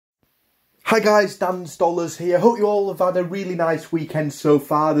Hi guys, Dan's Dollars here. Hope you all have had a really nice weekend so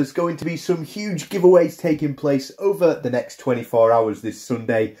far. There's going to be some huge giveaways taking place over the next 24 hours this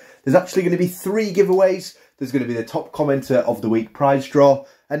Sunday. There's actually going to be 3 giveaways. There's going to be the top commenter of the week prize draw.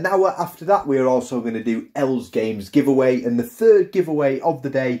 And now after that, we are also going to do L's Games giveaway. And the 3rd giveaway of the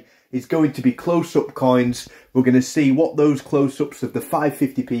day is going to be close-up coins. We're going to see what those close-ups of the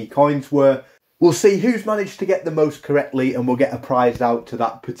 550p coins were. We'll see who's managed to get the most correctly and we'll get a prize out to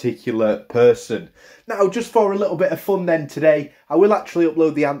that particular person. Now, just for a little bit of fun then today, I will actually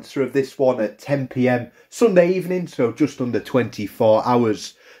upload the answer of this one at 10 PM Sunday evening, so just under 24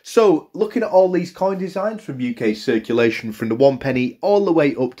 hours. So, looking at all these coin designs from UK circulation from the 1p all the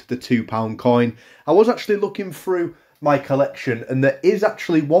way up to the £2 coin, I was actually looking through my collection and there is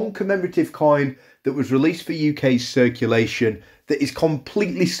actually one commemorative coin that was released for UK circulation that is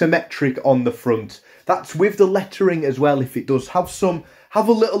completely symmetric on the front. That's with the lettering as well if it does have some. Have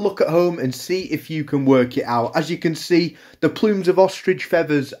a little look at home and see if you can work it out. As you can see, the plumes of ostrich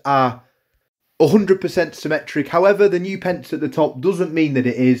feathers are 100% symmetric. However, the new pence at the top doesn't mean that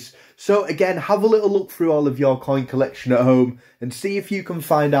it is. So again, have a little look through all of your coin collection at home and see if you can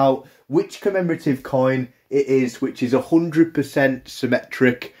find out which commemorative coin it is, which is 100%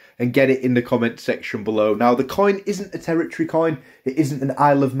 symmetric, and get it in the comment section below. Now, the coin isn't a territory coin. It isn't an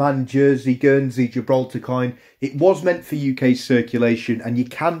Isle of Man, Jersey, Guernsey, Gibraltar coin. It was meant for UK circulation and you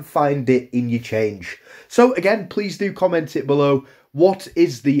can find it in your change. So again, please do comment it below. What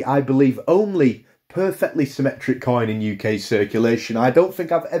is the, I believe, only perfectly symmetric coin in UK circulation? I don't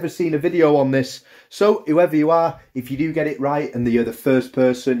think I've ever seen a video on this. So whoever you are, if you do get it right and you're the first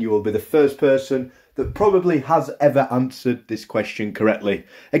person, you will be the first person that probably has ever answered this question correctly.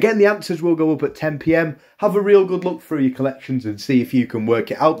 Again, the answers will go up at 10 PM. Have a real good look through your collections and see if you can work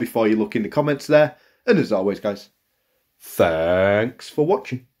it out before you look in the comments there. And as always, guys, thanks for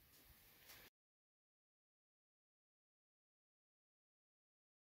watching.